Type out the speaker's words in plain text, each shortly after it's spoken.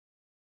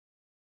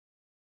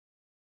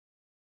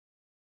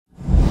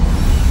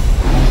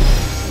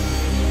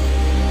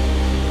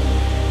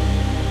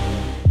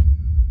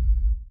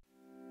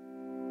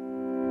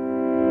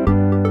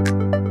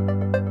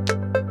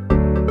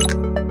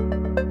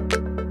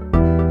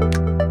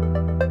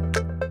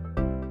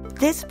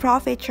This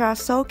profit chart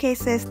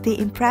showcases the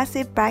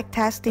impressive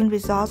backtesting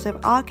results of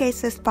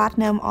RK-Sys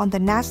Platinum on the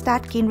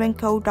NASDAQ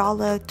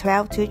NinjaTrader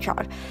 $12-2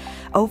 chart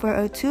over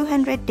a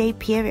 200-day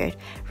period,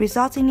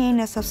 resulting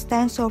in a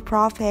substantial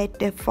profit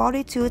of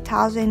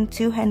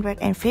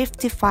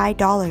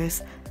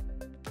 $42,255.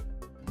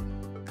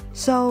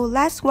 So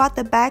let's watch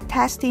the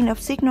backtesting of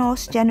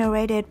signals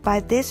generated by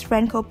this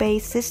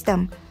Renko-based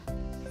system.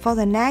 For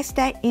the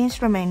NASDAQ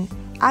instrument,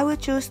 I will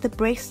choose the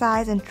break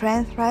size and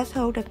trend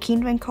threshold of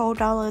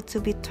NinjaTrader to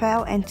be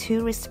 12 and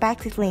 2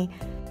 respectively.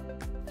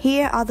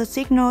 Here are the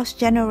signals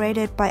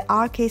generated by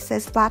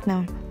RK-Sys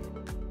Platinum.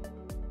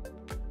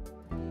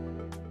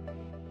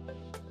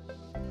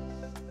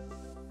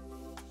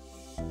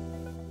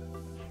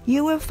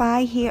 You will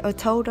find here a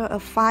total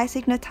of 5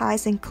 signal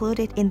types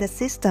included in the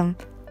system.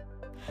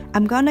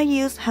 I'm gonna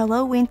use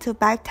Hello Wind to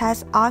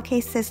backtest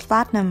RK-Sys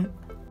Platinum.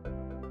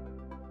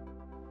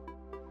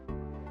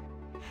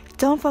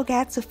 Don't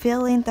forget to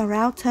fill in the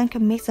round turn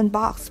commission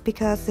box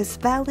because this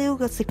value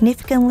will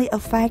significantly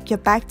affect your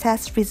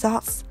backtest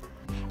results.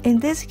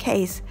 In this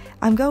case,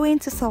 I'm going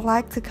to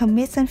select a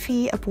commission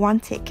fee of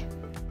 1 tick.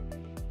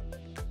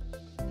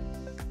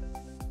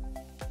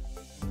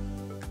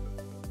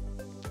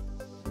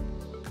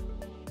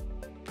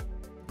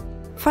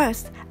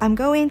 First, I'm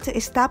going to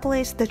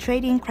establish the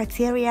trading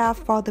criteria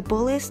for the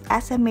bullish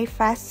SMA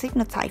fast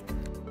signal type.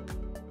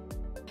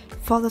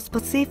 For the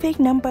specific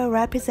number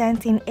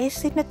representing each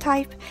signal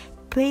type,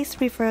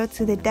 please refer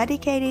to the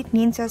dedicated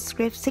Ninja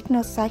script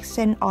signal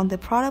section on the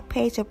product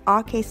page of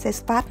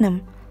RK-Sys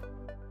Platinum.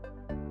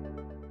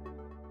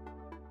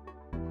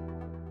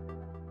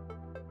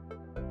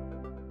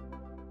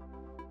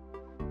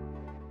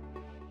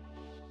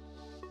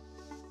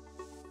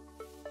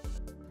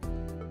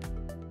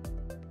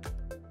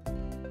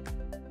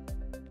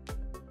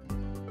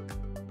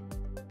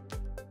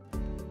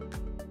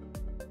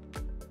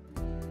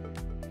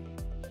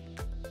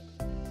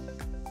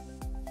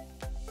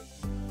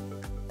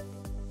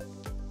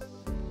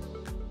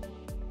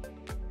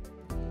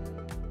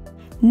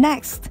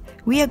 Next,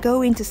 we are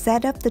going to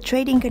set up the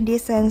trading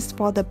conditions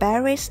for the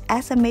bearish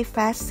SMA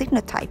fast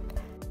signal type.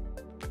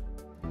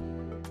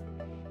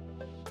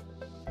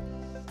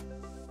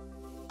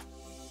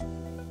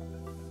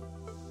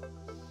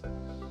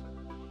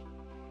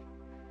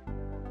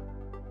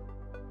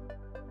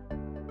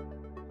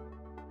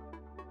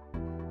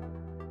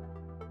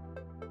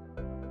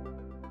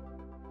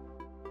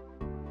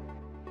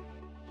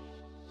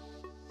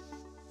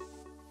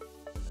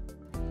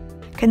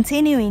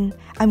 Continuing,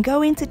 I'm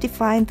going to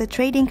define the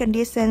trading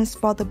conditions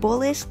for the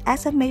bullish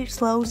SMA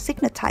slow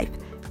signal type.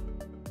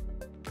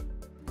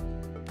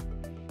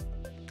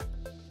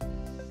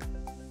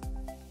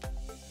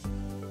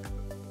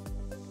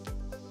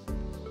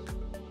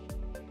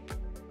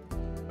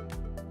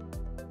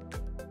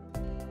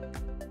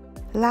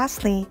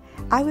 Lastly,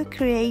 I will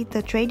create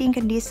the trading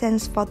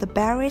conditions for the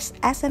bearish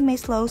SMA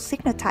slow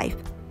signal type.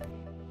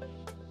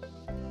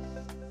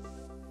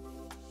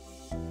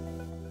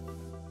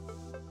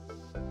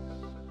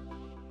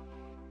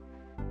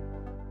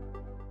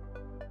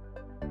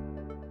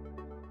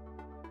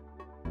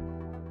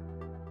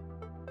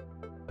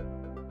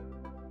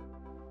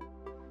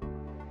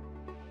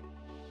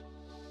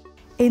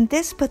 In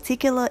this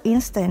particular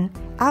instance,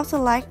 I'll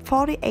select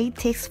 48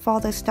 ticks for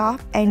the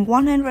stop and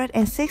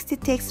 160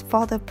 ticks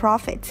for the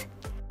profit.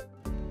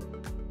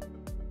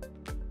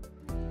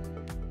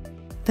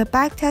 The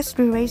backtest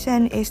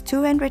duration is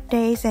 200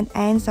 days and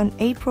ends on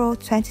April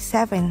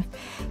 27,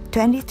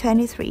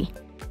 2023.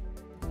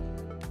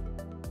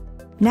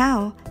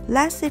 Now,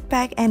 let's sit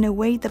back and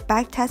await the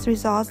backtest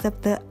results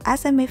of the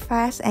SMA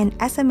fast and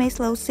SMA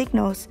slow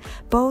signals,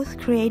 both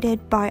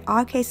created by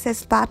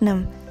RK-Sys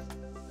Platinum.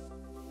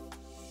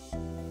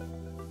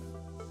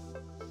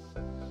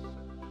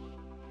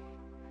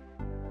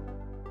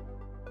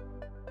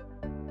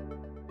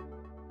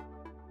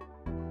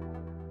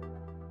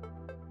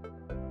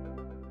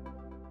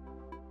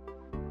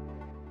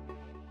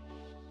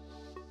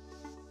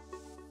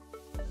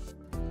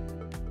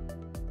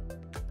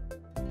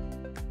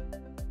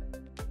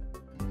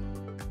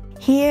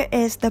 Here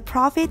is the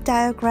profit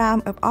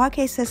diagram of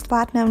RK-Sys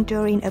Platinum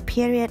during a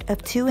period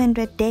of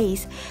 200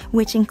 days,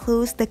 which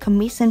includes the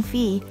commission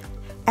fee.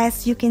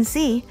 As you can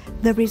see,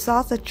 the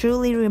results are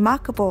truly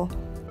remarkable.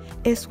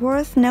 It's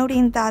worth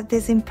noting that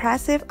these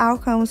impressive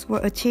outcomes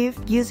were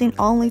achieved using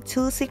only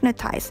 2 signal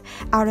types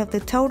out of the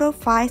total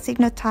 5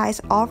 signal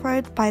types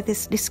offered by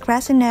this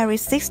discretionary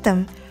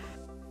system.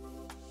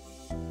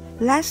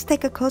 Let's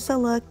take a closer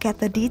look at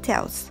the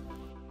details.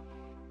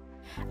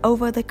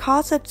 Over the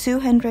course of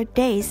 200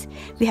 days,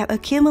 we have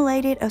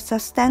accumulated a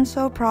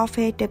substantial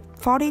profit of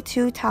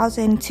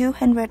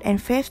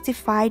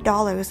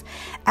 $42,255,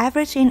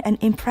 averaging an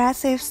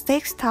impressive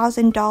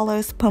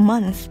 $6,000 per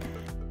month.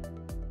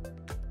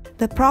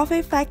 The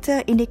profit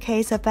factor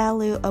indicates a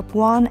value of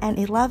 1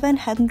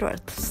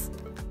 11/100ths.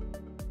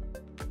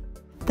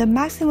 The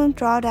maximum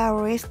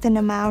drawdown risk an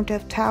amount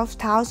of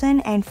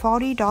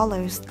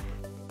 $12,040.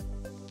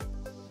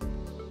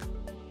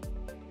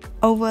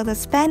 Over the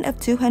span of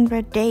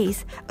 200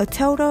 days, a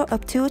total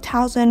of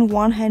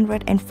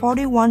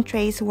 2,141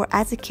 trades were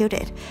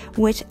executed,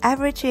 which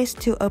averages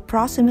to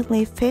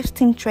approximately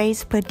 15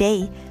 trades per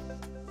day.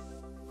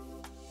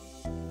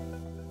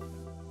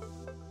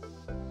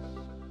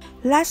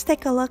 Let's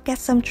take a look at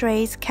some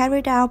trades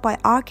carried out by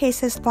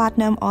RK-Sys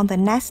Platinum on the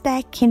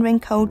Nasdaq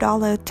KingRenko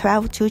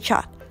 $12.2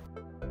 chart.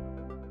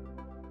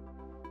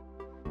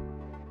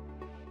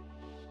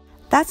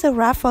 That's a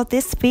wrap for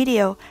this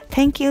video.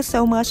 Thank you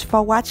so much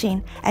for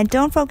watching, and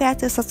don't forget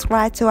to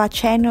subscribe to our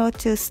channel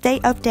to stay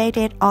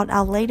updated on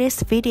our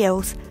latest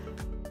videos.